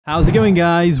How's it going,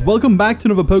 guys? Welcome back to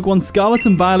another Pokemon Scarlet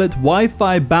and Violet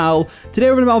Wi-Fi battle.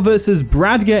 Today we're going to battle versus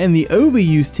Bradga in the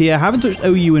overused tier. I haven't touched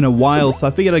OU in a while, so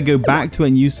I figured I'd go back to it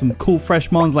and use some cool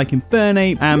fresh mons like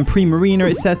Infernape and Primarina,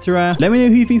 etc. Let me know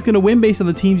who you think is going to win based on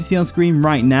the teams you see on screen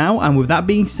right now. And with that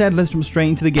being said, let's jump straight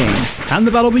into the game. And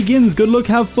the battle begins. Good luck,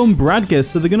 have fun, Bradga.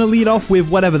 So they're going to lead off with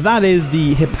whatever that is,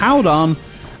 the Hippowdon,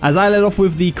 as I led off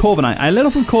with the Corviknight. I led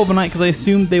off with Corviknight because I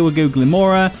assumed they would go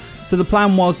Glimmora. So the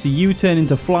plan was to U-turn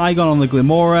into Flygon on the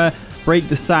Glimmora, break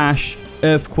the Sash,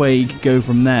 Earthquake, go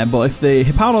from there. But if the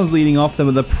Hippowdon's leading off,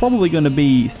 then they're probably going to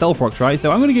be Stealth Rocks, right?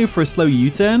 So I'm going to go for a slow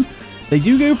U-turn. They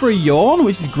do go for a Yawn,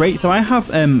 which is great. So I have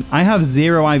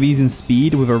 0 IVs in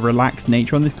speed with a relaxed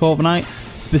nature on this Corviknight,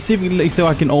 specifically so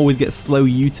I can always get slow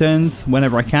U-turns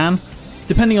whenever I can,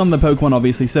 depending on the Pokemon,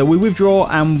 obviously. So we withdraw,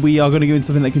 and we are going to go into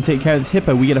something that can take care of this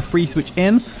Hippo. We get a free switch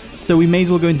in. So we may as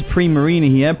well go into Primarina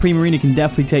here. Primarina can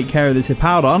definitely take care of this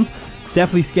Hippowdon.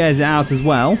 Definitely scares it out as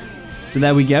well. So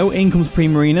there we go. In comes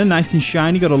Primarina. Nice and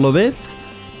shiny. Gotta love it.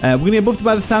 We're going to get buffed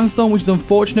by the Sandstorm, which is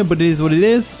unfortunate, but it is what it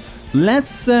is.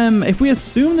 Let's, if we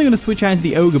assume they're going to switch out into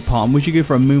the Ogerpon, we should go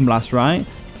for a Moonblast, right?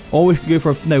 Or we should go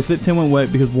for a... No, Flip Turn won't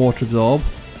work because Water Absorb.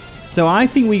 So I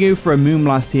think we go for a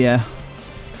Moonblast here.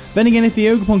 Then again, if the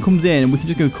Ogerpon comes in, we can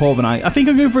just go Corviknight. I think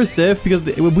I'll go for a Surf because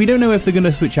we don't know if they're going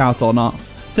to switch out or not.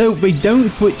 So they don't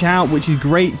switch out, which is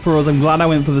great for us. I'm glad I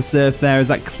went for the Surf there, as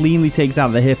that cleanly takes out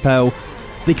the Hippo.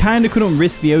 They kind of couldn't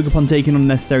risk the Ogerpon taking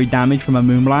unnecessary damage from a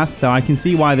Moonblast, so I can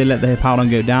see why they let the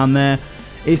Hippowdon go down there.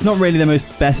 It's not really the most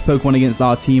best Pokemon against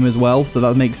our team as well, so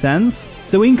that makes sense.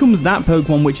 So in comes that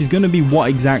Pokemon, which is going to be what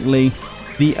exactly?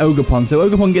 The Ogerpon. So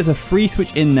Ogerpon gets a free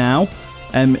switch in now.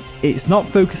 It's not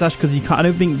Focus Sash because you can't. I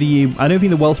don't think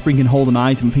the Wellspring can hold an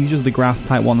item. I think it's just the Grass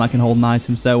type one that can hold an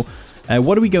item. So.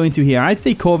 What are we going to here? I'd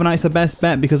say Corviknight's the best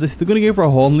bet, because if they're going to go for a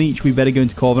Horn Leech, we better go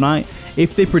into Corviknight.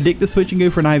 If they predict the switch and go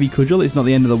for an Ivy Cudgel, it's not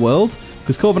the end of the world,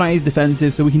 because Corviknight is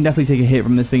defensive, so we can definitely take a hit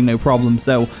from this thing, no problem.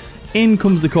 So in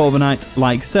comes the Corviknight,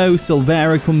 like so.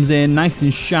 Silvera comes in, nice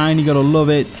and shiny, gotta love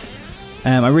it.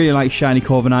 I really like shiny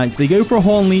Corviknights. They go for a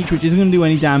Horn Leech, which isn't going to do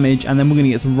any damage, and then we're going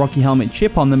to get some Rocky Helmet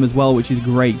chip on them as well, which is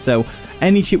great. So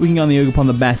any chip we can get on the Ogerpon,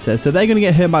 the better. So they're going to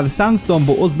get hurt by the Sandstorm,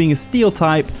 but us being a Steel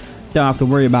type, don't have to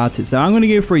worry about it. So I'm going to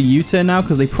go for a U-turn now,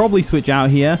 because they probably switch out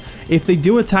here. If they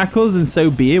do attack us, then so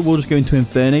be it. We'll just go into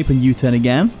Infernape and U-turn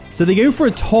again. So they go for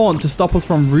a Taunt to stop us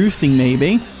from roosting,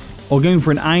 maybe. Or going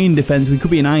for an Iron Defense. We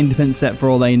could be an Iron Defense set for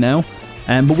all they know.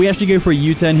 But we actually go for a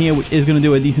U-turn here, which is going to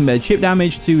do a decent bit of chip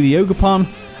damage to the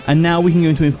Ogerpon. And now we can go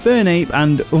into Infernape.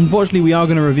 And unfortunately, we are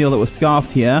going to reveal that we're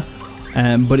Scarfed here.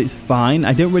 But it's fine.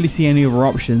 I don't really see any other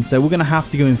options. So we're going to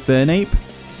have to go Infernape.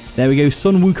 There we go.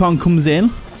 Sun Wukong comes in.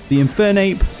 The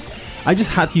Infernape. I just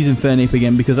had to use Infernape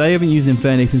again because I haven't used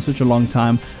Infernape in such a long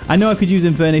time. I know I could use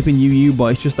Infernape in UU,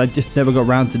 but it's just I just never got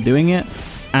around to doing it.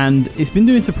 And it's been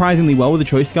doing surprisingly well with the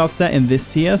Choice Scarf set in this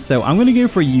tier. So I'm going to go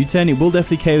for a U-turn. It will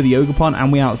definitely KO the Ogerpon, and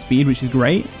we outspeed, which is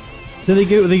great. So they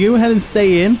go ahead and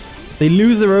stay in. They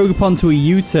lose their Ogerpon to a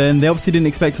U-turn. They obviously didn't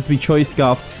expect us to be Choice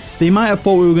Scarf. They might have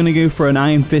thought we were going to go for an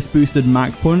Iron Fist boosted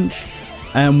Mach Punch.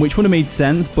 Which would have made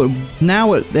sense, but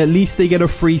now at least they get a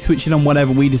free switch in on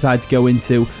whatever we decide to go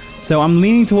into. So I'm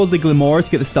leaning towards the Glimmora to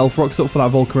get the Stealth Rocks up for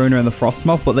that Volcarona and the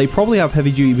Frostmoth, but they probably have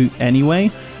heavy duty boots anyway,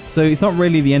 so it's not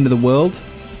really the end of the world.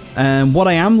 What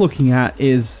I am looking at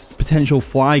is potential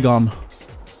Flygon.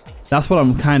 That's what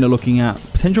I'm kind of looking at.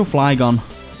 Potential Flygon.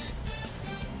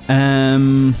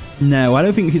 No, I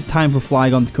don't think it's time for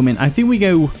Flygon to come in. I think we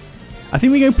go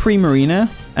Primarina,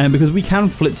 because we can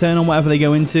Flip Turn on whatever they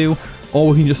go into.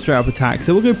 Or we can just straight up attack.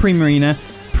 So we'll go Primarina.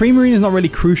 Primarina is not really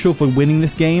crucial for winning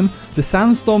this game. The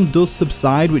Sandstorm does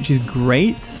subside, which is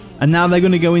great. And now they're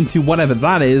going to go into whatever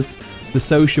that is. The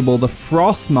Sociable, the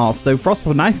Frostmoth. So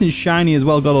Frostmoth, nice and shiny as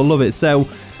well. Gotta love it. So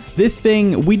this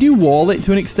thing, we do wall it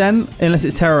to an extent, unless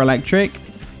it's Terra Electric.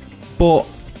 But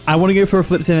I want to go for a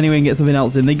Flip Turn anyway and get something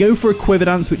else in. They go for a Quiver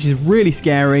Dance, which is really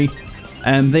scary.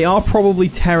 They are probably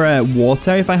Terra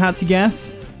Water, if I had to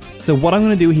guess. So what I'm going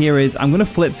to do here is I'm going to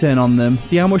Flip Turn on them,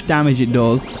 see how much damage it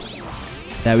does.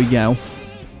 There we go.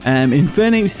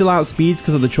 Infernape still outspeeds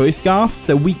because of the Choice Scarf,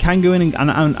 so we can go in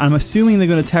and I'm assuming they're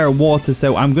going to Terra Water,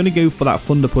 so I'm going to go for that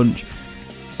Thunder Punch.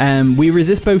 We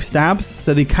resist both stabs,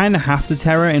 so they kind of have to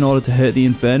Terra in order to hurt the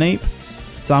Infernape.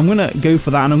 So I'm going to go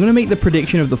for that, and I'm going to make the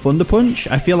prediction of the Thunder Punch.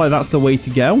 I feel like that's the way to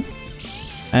go.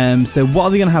 So what are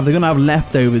they going to have? They're going to have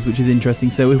leftovers, which is interesting.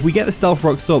 So if we get the Stealth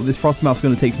Rocks up, this Frostmoth's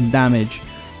going to take some damage.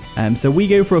 So we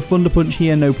go for a Thunder Punch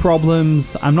here, no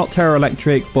problems. I'm not Terra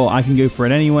Electric, but I can go for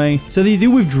it anyway. So they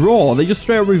do withdraw. They just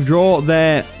straight up withdraw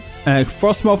their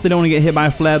Frostmoth. They don't want to get hit by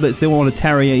a Flare Blitz. They don't want to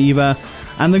Terra either.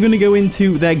 And they're going to go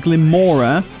into their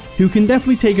Glimmora, who can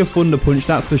definitely take a Thunder Punch,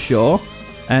 that's for sure.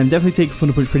 And definitely take a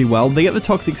Thunder Punch pretty well. They get the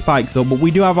Toxic Spikes up, but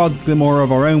we do have our Glimmora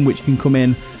of our own, which can come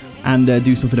in and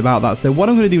do something about that. So what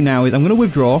I'm going to do now is I'm going to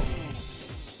withdraw.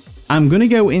 I'm going to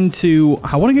go into...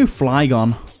 I want to go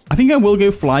Flygon. I think I will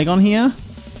go Flygon here.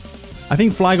 I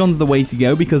think Flygon's the way to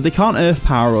go because they can't Earth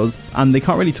Power us and they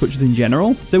can't really touch us in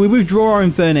general. So we withdraw our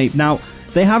Infernape. Now,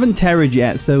 they haven't Terra'd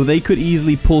yet, so they could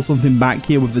easily pull something back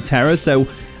here with the Terra. So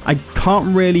I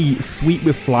can't really sweep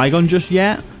with Flygon just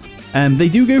yet. They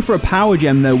do go for a Power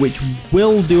Gem though, which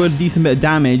will do a decent bit of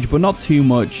damage, but not too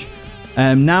much.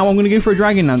 Now I'm going to go for a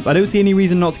Dragon Dance. I don't see any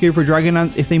reason not to go for a Dragon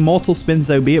Dance. If they Mortal Spin,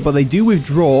 so be it, but they do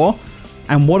withdraw.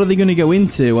 And what are they going to go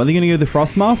into? Are they going to go the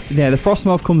Frostmoth? Yeah, the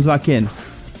Frostmoth comes back in.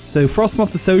 So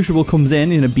Frostmoth the Sociable comes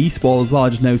in a Beast Ball as well, I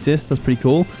just noticed. That's pretty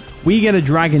cool. We get a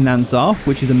Dragon Dance off,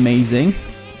 which is amazing.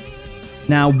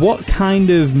 Now, what kind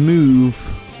of move...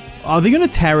 Are they going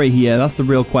to Terra here? That's the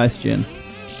real question.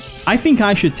 I think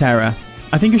I should Terra.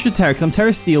 I think I should Terra because I'm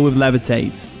Terra Steel with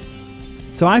Levitate.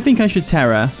 So I think I should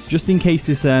Terra just in case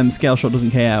this Scale Shot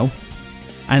doesn't KO.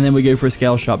 And then we go for a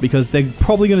Scale Shot because they're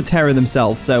probably going to Terra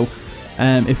themselves. So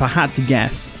if I had to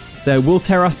guess. So we'll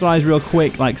Terrestrialize real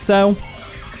quick like so.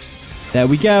 There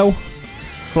we go.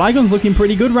 Flygon's looking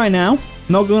pretty good right now.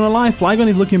 Not going to lie, Flygon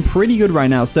is looking pretty good right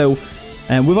now. So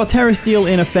with our Terra Steel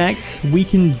in effect, we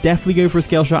can definitely go for a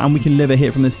Scale Shot and we can live a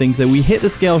hit from this thing. So we hit the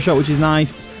Scale Shot, which is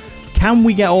nice. Can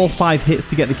we get all 5 hits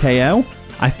to get the KO?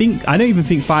 I don't even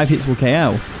think 5 hits will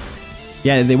KO.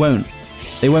 Yeah, they won't.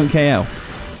 They won't KO.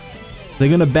 They're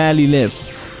going to barely live.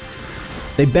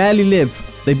 They barely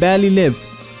live. They barely live.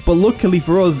 But luckily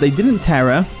for us, they didn't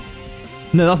Terra.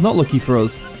 No, that's not lucky for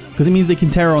us. Because it means they can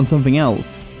Terra on something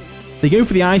else. They go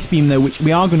for the Ice Beam though, which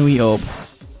we are going to eat up.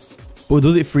 But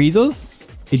does it freeze us?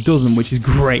 It doesn't, which is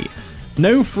great.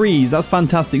 No freeze, that's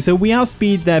fantastic. So we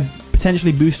outspeed their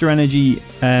potentially Booster Energy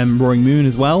Roaring Moon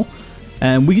as well.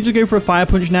 We can just go for a Fire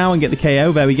Punch now and get the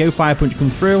KO. There we go, Fire Punch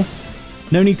comes through.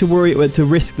 No need to worry to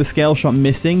risk the Scale Shot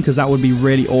missing because that would be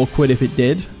really awkward if it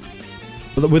did.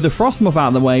 But with the Frostmoth out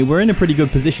of the way, we're in a pretty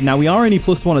good position. Now we are only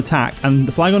 +1 attack and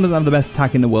the Flygon doesn't have the best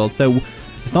attack in the world. So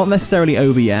it's not necessarily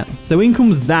over yet. So in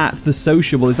comes that, the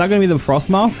Sociable. Is that going to be the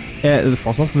Frostmoth?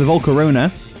 The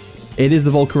Volcarona. It is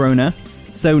the Volcarona.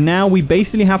 So now we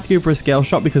basically have to go for a Scale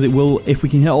Shot because it will, if we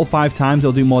can hit all 5 times,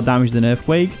 it'll do more damage than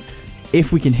Earthquake.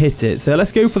 If we can hit it. So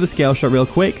let's go for the Scale Shot real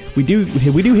quick. We do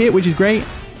hit, which is great.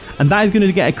 And that is going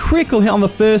to get a critical hit on the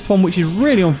first one, which is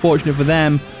really unfortunate for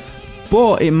them.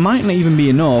 But it might not even be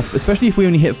enough, especially if we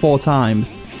only hit 4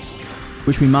 times.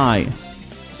 Which we might.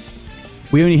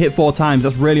 We only hit 4 times.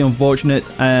 That's really unfortunate.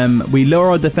 We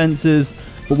lower our defenses,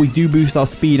 but we do boost our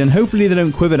speed. And hopefully they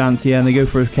don't Quiver Dance here and they go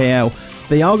for a KO.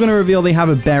 They are going to reveal they have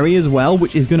a Berry as well,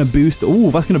 which is going to boost...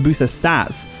 Ooh, that's going to boost their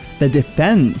stats. Their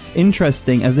defense.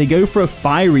 Interesting. As they go for a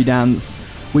Fiery Dance,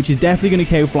 which is definitely going to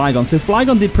KO Flygon. So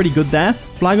Flygon did pretty good there.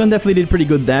 Flygon definitely did pretty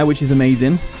good there, which is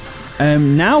amazing.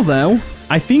 Now, though,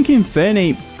 I think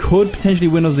Infernape could potentially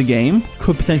win us the game.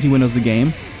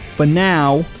 But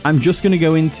now, I'm just going to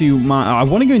go into my... I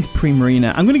want to go into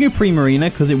Primarina. I'm going to go Primarina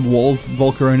because it walls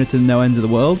Volcarona to no end of the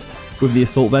world with the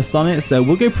Assault Vest on it. So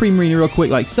we'll go Primarina real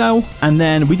quick like so. And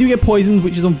then we do get poisoned,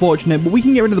 which is unfortunate. But we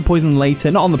can get rid of the poison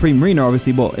later. Not on the Primarina,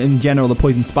 obviously, but in general, the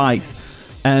poison spikes.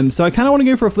 So I kind of want to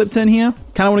go for a Flip Turn here.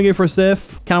 Kind of want to go for a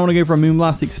Surf. Kind of want to go for a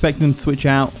Moonblast, expecting them to switch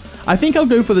out. I think I'll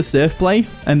go for the Surf play.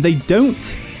 And they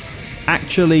don't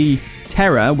actually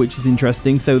Terra, which is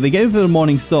interesting. So they go for the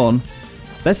Morning Sun.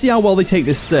 Let's see how well they take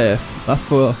this Surf. That's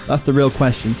the real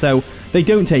question. So they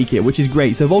don't take it, which is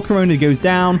great. So Volcarona goes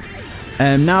down.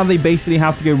 Now they basically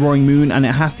have to go Roaring Moon, and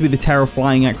it has to be the Terra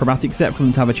Flying Acrobatic set for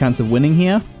them to have a chance of winning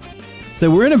here. So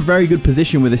we're in a very good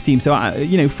position with this team. So,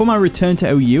 for my return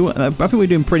to OU, I think we're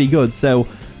doing pretty good. So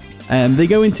they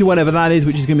go into whatever that is,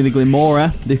 which is going to be the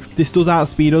Glimmora. This does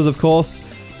outspeed us, of course.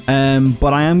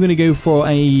 But I am going to go for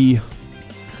a...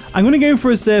 I'm going to go for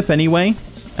a Surf anyway.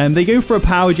 They go for a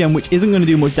Power Gem, which isn't going to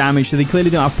do much damage, so they clearly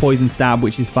don't have Poison Stab,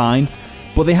 which is fine.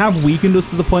 But they have weakened us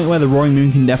to the point where the Roaring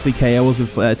Moon can definitely KO us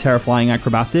with Terra Flying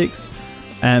Acrobatics.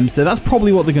 So that's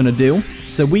probably what they're going to do.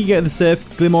 So we get the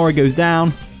Surf, Glimmora goes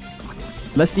down.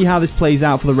 Let's see how this plays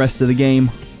out for the rest of the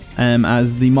game.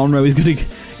 As the Monroe is going to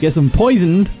get some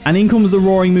poisoned. And in comes the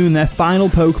Roaring Moon, their final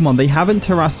Pokemon. They haven't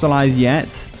Terrestrialized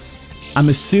yet. I'm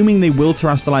assuming they will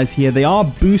Terrestrialize here. They are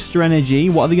Booster Energy.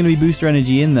 What are they going to be Booster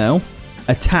Energy in, though?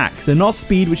 Attack. So not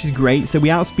speed, which is great. So we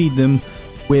outspeed them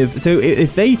with... So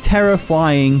if they Terra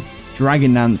Flying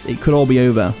Dragon Dance, it could all be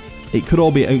over. It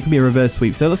could be a reverse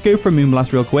sweep. So let's go for a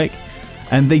Moonblast real quick.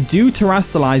 And they do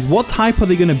Terrestrialize. What type are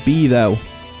they going to be, though?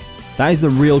 That is the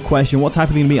real question. What type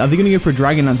are they going to be? Are they going to go for a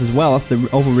Dragon Dance as well? That's the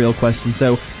other real question.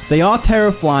 So They are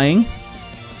Terra flying,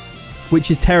 which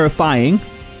is terrifying.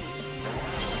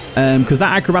 Because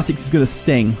that acrobatics is going to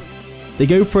sting. They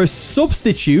go for a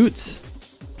substitute.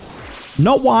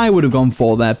 Not what I would have gone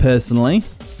for there, personally.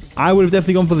 I would have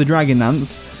definitely gone for the Dragon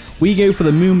Dance. We go for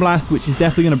the Moonblast, which is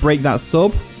definitely going to break that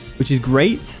sub, which is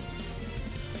great.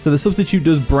 So the substitute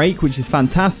does break, which is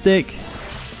fantastic.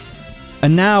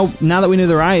 And now that we know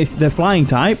they're flying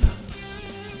type,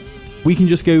 we can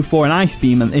just go for an Ice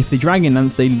Beam. And if they Dragon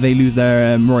Dance, they lose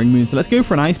their Roaring Moon. So let's go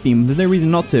for an Ice Beam. There's no reason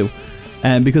not to.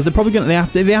 Because they're probably they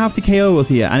have to KO us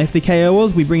here. And if they KO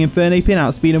us, we bring Infernape in,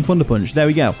 Outspeed and Thunder Punch. There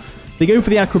we go. They go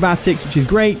for the Acrobatics, which is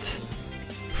great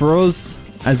for us,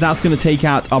 as that's going to take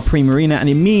out our Primarina. And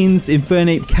it means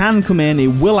Infernape can come in, it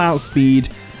will outspeed,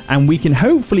 and we can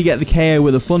hopefully get the KO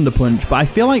with a Thunder Punch. But I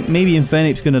feel like maybe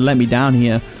Infernape's going to let me down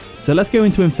here. So let's go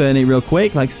into Infernape real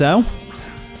quick, like so.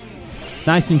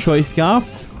 Nice and Choice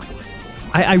Scarfed.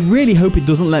 I really hope it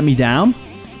doesn't let me down.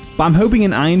 But I'm hoping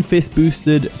an Iron Fist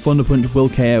boosted Thunder Punch will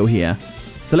KO here.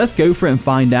 So let's go for it and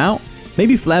find out.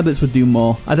 Maybe Flare Blitz would do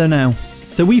more. I don't know.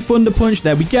 So we Thunder Punch.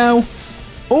 There we go.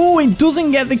 Oh, it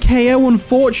doesn't get the KO,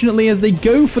 unfortunately, as they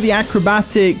go for the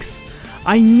Acrobatics.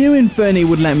 I knew Infernape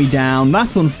would let me down.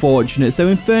 That's unfortunate.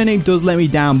 So Infernape does let me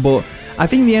down, but I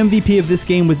think the MVP of this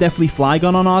game was definitely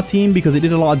Flygon on our team because it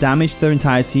did a lot of damage to their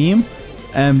entire team.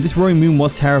 This Roaring Moon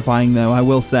was terrifying, though, I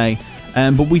will say.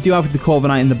 But we do have the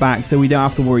Corviknight in the back, so we don't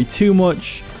have to worry too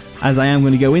much, as I am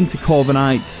going to go into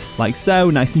Corviknight like so.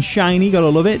 Nice and shiny. Gotta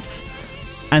love it.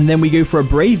 And then we go for a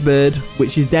Brave Bird,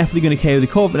 which is definitely going to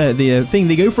KO the thing.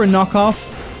 They go for a knockoff.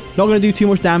 Not going to do too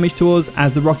much damage to us,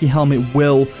 as the Rocky Helmet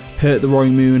will hurt the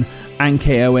Roaring Moon and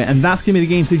KO it. And that's going to be the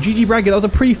game. So GG Bradgar, that was a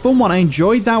pretty fun one. I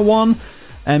enjoyed that one.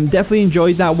 Definitely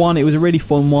enjoyed that one. It was a really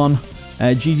fun one.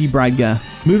 GG Bradgar.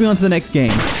 Moving on to the next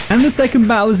game. And the second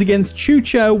battle is against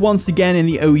Chucho, once again in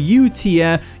the OU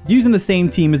tier, using the same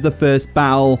team as the first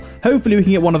battle. Hopefully we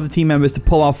can get one of the team members to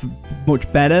pull off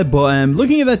much better, but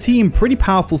looking at their team, pretty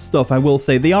powerful stuff, I will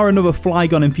say. They are another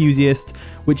Flygon enthusiast,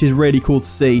 which is really cool to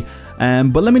see.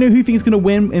 But let me know who you think is going to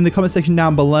win in the comment section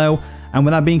down below. And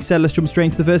with that being said, let's jump straight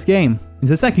into the first game.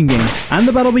 Into the second game. And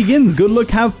the battle begins. Good luck,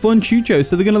 have fun, Chucho.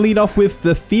 So they're going to lead off with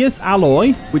the Fierce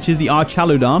Alloy, which is the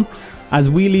Archaludon, as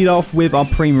we lead off with our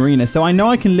Primarina. So I know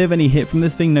I can live any hit from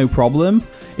this thing, no problem.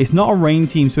 It's not a rain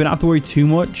team, so we don't have to worry too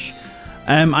much.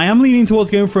 I am leaning towards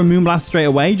going for a Moonblast straight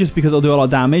away, just because it'll do a lot of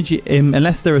damage,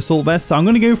 unless they're Assault Vest. So I'm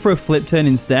going to go for a Flip Turn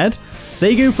instead.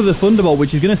 They go for the Thunderbolt,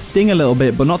 which is going to sting a little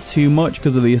bit, but not too much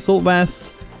because of the Assault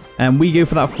Vest. And we go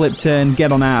for that Flip Turn,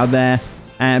 get on out of there,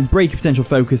 and break a potential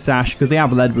Focus Sash, because they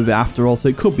have lead with it after all, so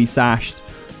it could be sashed,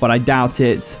 but I doubt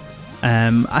it.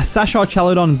 A Sash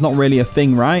Archaludon is not really a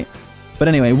thing, right? But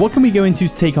anyway, what can we go into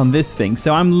to take on this thing?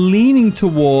 So I'm leaning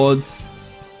towards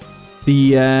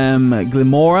the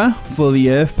Glimora for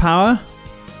the Earth Power.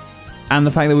 And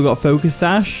the fact that we've got Focus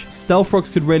Sash. Stealth Rocks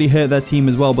could really hurt their team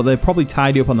as well, but they're probably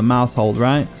tidy up on the Mouse Hold,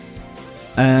 right?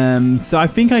 So I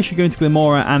think I should go into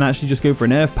Glimora and actually just go for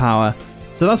an Earth Power.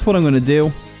 So that's what I'm going to do.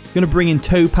 I'm going to bring in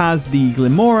Topaz, the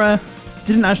Glimora.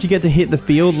 Didn't actually get to hit the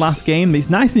field last game.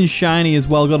 It's nice and shiny as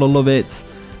well, gotta love it.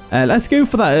 Let's go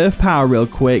for that Earth Power real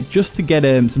quick, just to get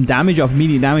some damage off,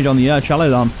 immediate damage on the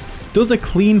Archaludon. Does a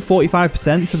clean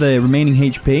 45% to the remaining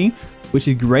HP, which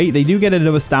is great. They do get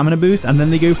another stamina boost, and then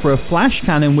they go for a Flash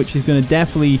Cannon, which is going to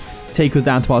definitely take us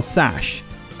down to our Sash,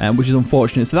 which is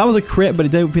unfortunate. So that was a crit, but I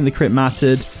don't think the crit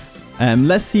mattered.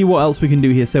 Let's see what else we can do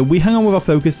here. So we hang on with our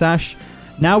Focus Sash.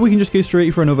 Now we can just go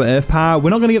straight for another Earth Power. We're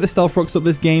not going to get the Stealth Rocks up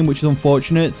this game, which is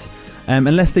unfortunate,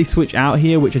 unless they switch out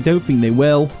here, which I don't think they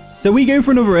will. So we go for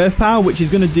another Earth Power, which is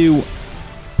going to do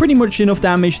pretty much enough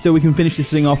damage so we can finish this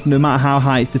thing off no matter how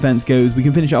high its defense goes. We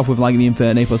can finish it off with like the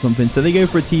Infernape or something. So they go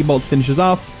for a T-Bolt to finish us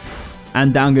off.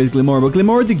 And down goes Glimora. But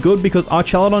Glimora did good because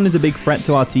Archaludon is a big threat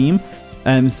to our team.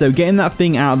 So getting that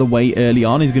thing out of the way early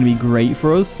on is going to be great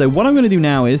for us. So what I'm going to do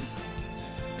now is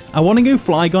I want to go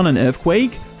Flygon and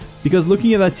Earthquake. Because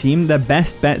looking at their team, their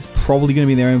best bet's probably going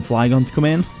to be their own Flygon to come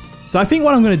in. So I think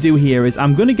what I'm going to do here is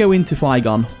I'm going to go into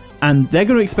Flygon. And they're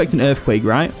going to expect an Earthquake,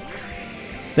 right?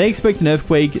 They expect an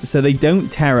Earthquake, so they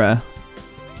don't Terra.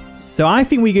 So I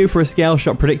think we go for a Scale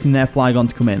Shot predicting their Flygon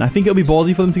to come in. I think it'll be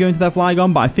ballsy for them to go into their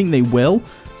Flygon, but I think they will.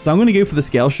 So I'm going to go for the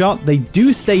Scale Shot. They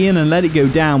do stay in and let it go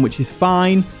down, which is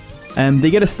fine. They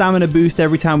get a stamina boost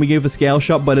every time we go for Scale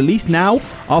Shot, but at least now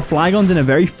our Flygon's in a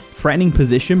very threatening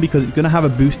position because it's going to have a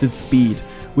boosted speed,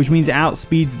 which means it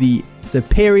outspeeds the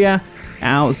Superior, it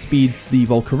outspeeds the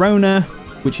Volcarona,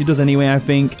 which it does anyway, I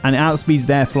think, and it outspeeds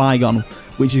their Flygon,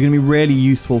 which is going to be really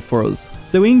useful for us.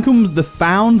 So in comes the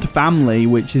Found Family,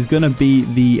 which is going to be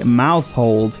the Mouse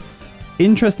Hold.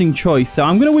 Interesting choice. So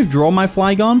I'm going to withdraw my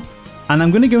Flygon, and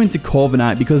I'm going to go into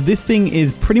Corviknight because this thing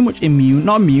is pretty much immune.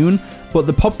 Not immune, but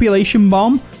the population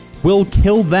bomb will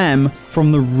kill them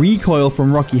from the recoil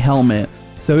from Rocky Helmet.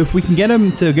 So if we can get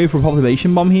them to go for a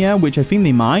population bomb here, which I think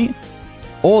they might,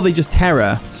 or they just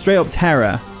Terror, straight up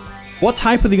Terror. What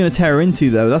type are they going to Terror into,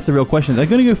 though? That's the real question. They're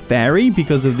going to go Fairy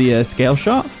because of the Scale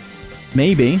Shot.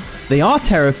 Maybe. They are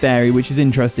Terror Fairy, which is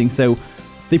interesting. So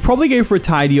they probably go for a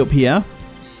Tidy Up here.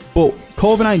 But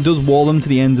Corviknight does wall them to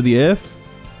the ends of the earth.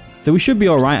 So we should be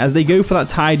alright as they go for that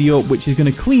Tidy Up, which is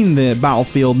going to clean the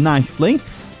battlefield nicely.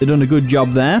 They've done a good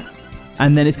job there.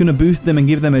 And then it's going to boost them and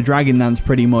give them a Dragon Dance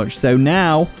pretty much. So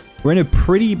now we're in a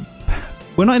pretty...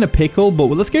 We're not in a pickle, but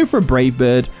let's go for a Brave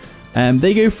Bird.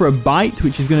 They go for a Bite,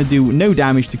 which is going to do no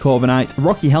damage to Corviknight.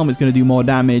 Rocky Helmet's going to do more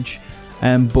damage.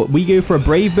 But we go for a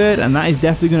Brave Bird, and that is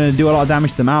definitely going to do a lot of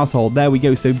damage to the Mousehold. There we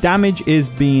go. So damage is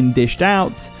being dished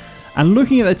out. And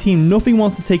looking at the team, nothing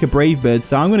wants to take a Brave Bird.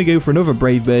 So I'm going to go for another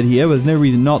Brave Bird here. There's no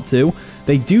reason not to.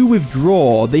 They do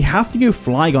withdraw. They have to go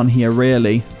Flygon here,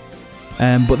 really.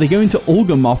 But they go into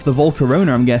Ulgamoth, the Volcarona,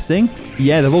 I'm guessing.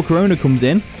 Yeah, the Volcarona comes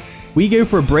in. We go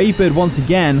for a Brave Bird once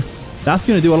again. That's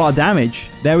going to do a lot of damage.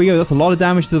 There we go. That's a lot of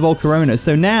damage to the Volcarona.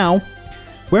 So now,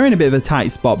 we're in a bit of a tight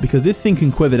spot because this thing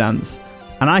can Quiver Dance.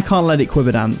 And I can't let it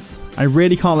Quiver Dance. I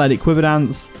really can't let it Quiver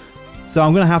Dance. So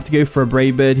I'm going to have to go for a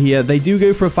Brave Bird here. They do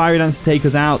go for a Fiery Dance to take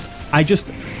us out. Because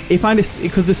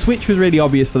the switch was really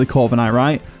obvious for the Corviknight,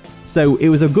 right? So it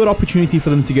was a good opportunity for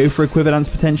them to go for a Quiver Dance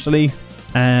potentially.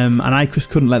 And I just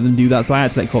couldn't let them do that. So I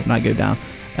had to let Corviknight go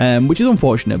down. Which is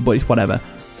unfortunate, but it's whatever.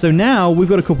 So now we've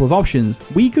got a couple of options.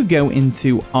 We could go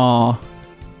into our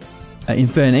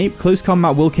Infernape. Close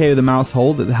combat will KO the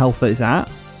Mousehold at the health that it's at.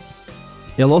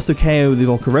 It'll also KO the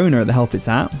Volcarona at the health it's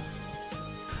at.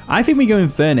 I think we go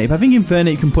Infernape. I think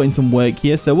Infernape can put in some work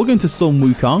here. So we'll go into Sun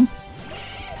Wukong.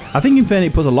 I think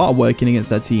Infernape puts a lot of work in against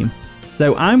their team.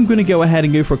 So I'm going to go ahead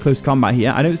and go for a close combat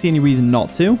here. I don't see any reason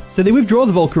not to. So they withdraw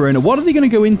the Volcarona. What are they going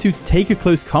to go into to take a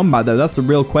close combat, though? That's the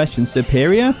real question.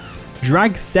 Superior,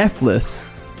 Dragcephalus,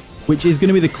 which is going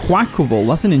to be the Quackable.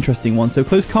 That's an interesting one. So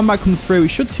close combat comes through. It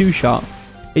should two-shot.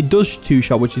 It does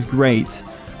two-shot, which is great.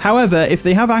 However, if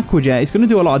they have Aqua Jet, it's going to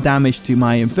do a lot of damage to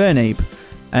my Infernape.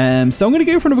 So I'm going to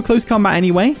go for another close combat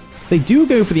anyway. They do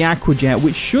go for the Aqua Jet,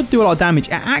 which should do a lot of damage.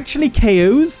 It actually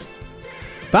KOs.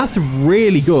 That's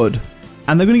really good.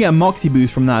 And they're going to get a Moxie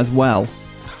boost from that as well.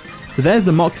 So there's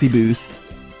the Moxie boost.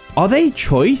 Are they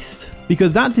choiced?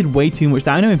 Because that did way too much.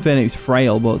 I know Infernape's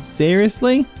frail, but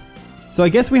seriously? So I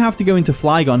guess we have to go into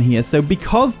Flygon here. So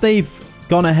because they've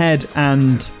gone ahead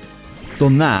and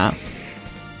done that,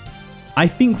 I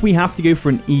think we have to go for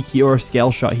an EQ or a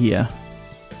Scale Shot here.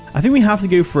 I think we have to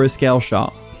go for a Scale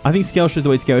Shot. I think Scale Shot is the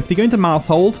way to go. If they go into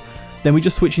Mousehold, then we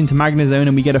just switch into Magnezone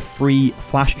and we get a free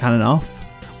Flash Cannon off,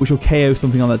 which will KO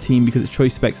something on that team because it's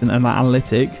Choice Specs and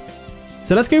Analytic.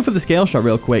 So let's go for the Scale Shot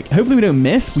real quick. Hopefully we don't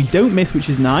miss. We don't miss, which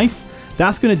is nice.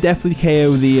 That's going to definitely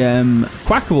KO the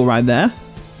Quackable right there.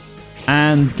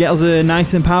 And get us a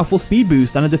nice and powerful speed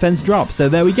boost and a defense drop. So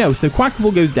there we go. So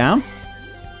Quackable goes down,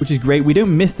 which is great. We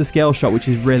don't miss the Scale Shot, which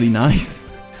is really nice.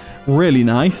 Really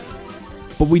nice.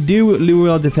 But we do lose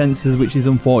our defenses, which is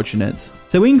unfortunate.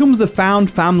 So in comes the Found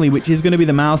Family, which is going to be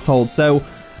the Mousehold. So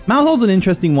Mousehold's an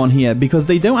interesting one here because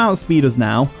they don't outspeed us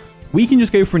now. We can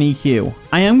just go for an EQ.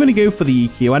 I am going to go for the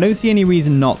EQ. I don't see any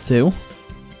reason not to.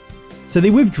 So they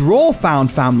withdraw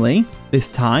Found Family this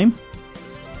time.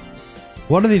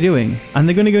 What are they doing? And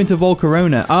they're going to go into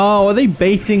Volcarona. Oh, are they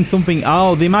baiting something?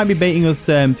 Oh, they might be baiting us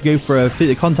to go for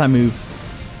a contact move.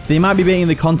 They might be baiting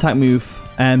the contact move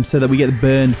so that we get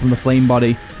burned from the Flame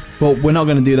Body. But we're not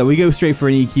going to do that. We go straight for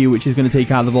an EQ, which is going to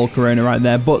take out the Volcarona right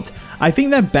there. But I think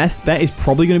their best bet is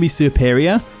probably going to be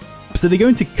Superior. So they go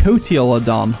into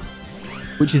Cotyledon,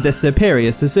 which is their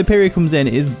Superior. So Superior comes in.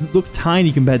 It looks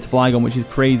tiny compared to Flygon, which is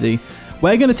crazy.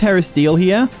 We're going to Terra Steel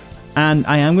here. And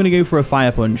I am going to go for a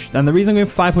Fire Punch. And the reason I'm going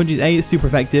for Fire Punch is A, it's super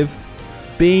effective.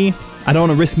 B, I don't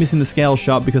want to risk missing the Scale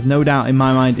Shot because no doubt in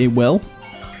my mind it will.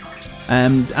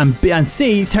 And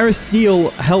C, Terra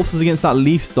Steel helps us against that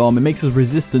Leaf Storm. It makes us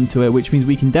resistant to it, which means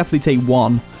we can definitely take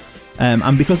one.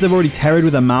 And because they've already terrored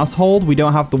with a Mousehold, we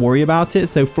don't have to worry about it.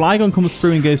 So Flygon comes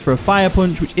through and goes for a Fire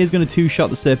Punch, which is going to two-shot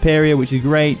the Superior, which is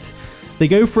great. They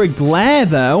go for a Glare,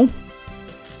 though.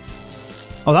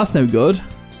 Oh, that's no good.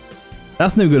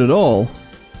 That's no good at all.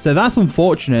 So that's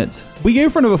unfortunate. We go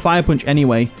for another Fire Punch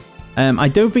anyway. I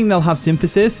don't think they'll have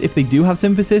Synthesis. If they do have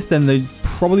Synthesis, then they're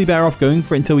probably better off going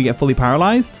for it until we get fully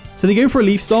paralyzed. So they go for a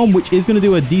Leaf Storm, which is going to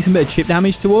do a decent bit of chip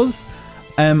damage to us.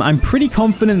 I'm pretty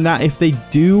confident that if they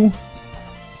do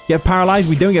get paralyzed,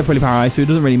 we don't get fully paralyzed, so it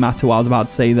doesn't really matter what I was about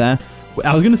to say there.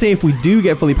 I was going to say if we do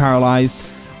get fully paralyzed,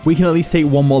 we can at least take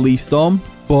one more Leaf Storm.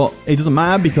 But it doesn't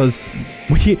matter because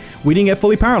we didn't get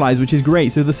fully paralyzed, which is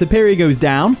great. So the Superior goes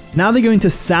down. Now they go into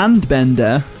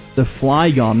Sandbender, the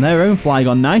Flygon, their own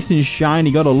Flygon. Nice and shiny,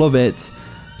 gotta love it.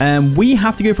 We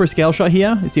have to go for a Scale Shot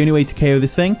here. It's the only way to KO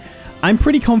this thing. I'm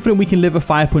pretty confident we can live a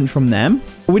Fire Punch from them.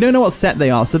 But we don't know what set they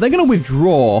are, so they're going to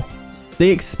withdraw. They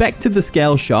expected the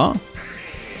Scale Shot,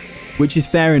 which is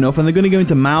fair enough, and they're going to go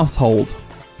into Mouse Hold.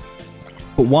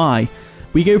 But why?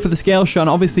 We go for the Scale Shot, and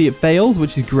obviously it fails,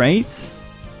 which is great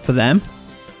for them.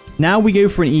 Now we go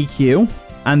for an EQ,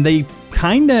 and they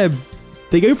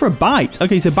go for a Bite.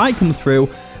 Okay, so Bite comes through.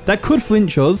 That could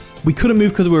flinch us. We couldn't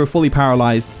move because we were fully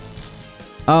paralyzed.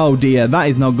 Oh dear, that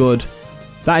is not good.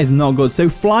 That is not good. So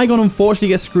Flygon unfortunately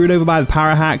gets screwed over by the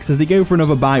Para Hacks as they go for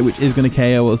another Bite, which is going to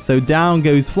KO us. So down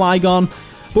goes Flygon.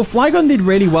 But Flygon did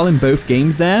really well in both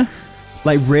games there.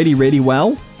 Like really, really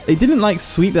well. They didn't like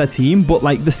sweep their team, but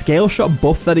like the Scale Shot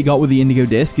buff that it got with the Indigo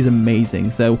Disc is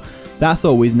amazing. So that's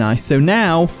always nice. So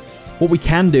now what we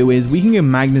can do is we can go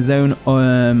Magnezone.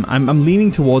 I'm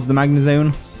leaning towards the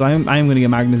Magnezone, so I am going to go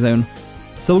Magnezone.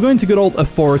 So we're going to good old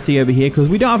Authority over here because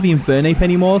we don't have the Infernape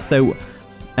anymore, so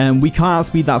we can't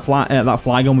outspeed that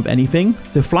Flygon with anything.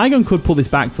 So Flygon could pull this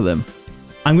back for them.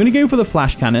 I'm going to go for the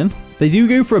Flash Cannon. They do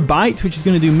go for a Bite, which is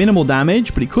going to do minimal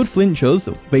damage, but it could flinch us.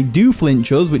 They do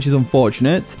flinch us, which is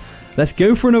unfortunate. Let's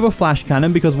go for another Flash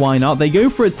Cannon because why not? They go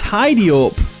for a Tidy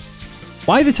Up.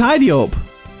 Why the Tidy Up?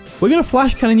 We're going to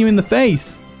Flash Cannon you in the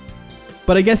face.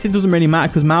 But I guess it doesn't really matter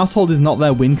because Mouse Hold is not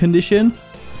their win condition.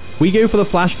 We go for the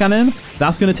Flash Cannon.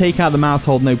 That's going to take out the Mouse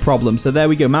Hold, no problem. So there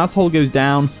we go. Mouse Hold goes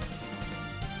down.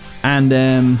 And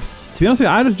to be honest with you,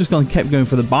 I'd have just kept going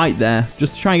for the Bite there.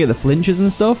 Just to try and get the flinches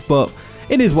and stuff. But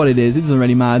it is what it is. It doesn't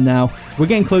really matter now. We're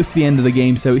getting close to the end of the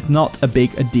game, so it's not a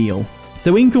big a deal.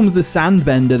 So in comes the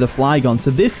Sandbender, the Flygon. So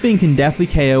this thing can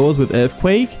definitely KO us with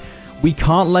Earthquake. We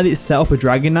can't let it set up a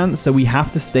Dragon Dance, so we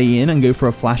have to stay in and go for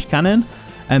a Flash Cannon.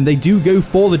 And they do go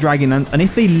for the Dragon Dance, and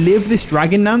if they live this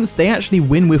Dragon Dance, they actually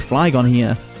win with Flygon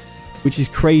here, which is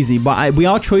crazy. But we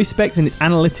are Choice Specs, and it's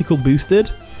Analytical boosted,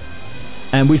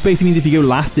 which basically means if you go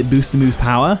last, it boosts the move's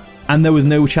power. And there was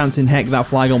no chance in heck that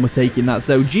Flygon was taking that.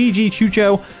 So GG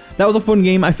Chucho, that was a fun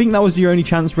game. I think that was your only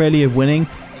chance really of winning.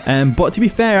 But to be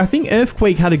fair, I think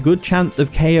Earthquake had a good chance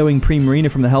of KOing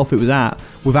Primarina from the health it was at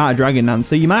without a Dragon Dance.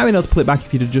 So you might have been able to pull it back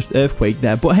if you'd have just Earthquake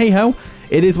there. But hey ho,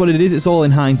 it is what it is. It's all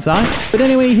in hindsight. But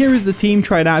anyway, here is the team.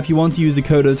 Try it out if you want to use the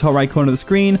code at the top right corner of the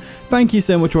screen. Thank you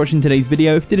so much for watching today's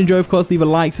video. If you did enjoy, of course, leave a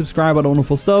like, subscribe, all that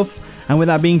wonderful stuff. And with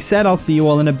that being said, I'll see you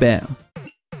all in a bit.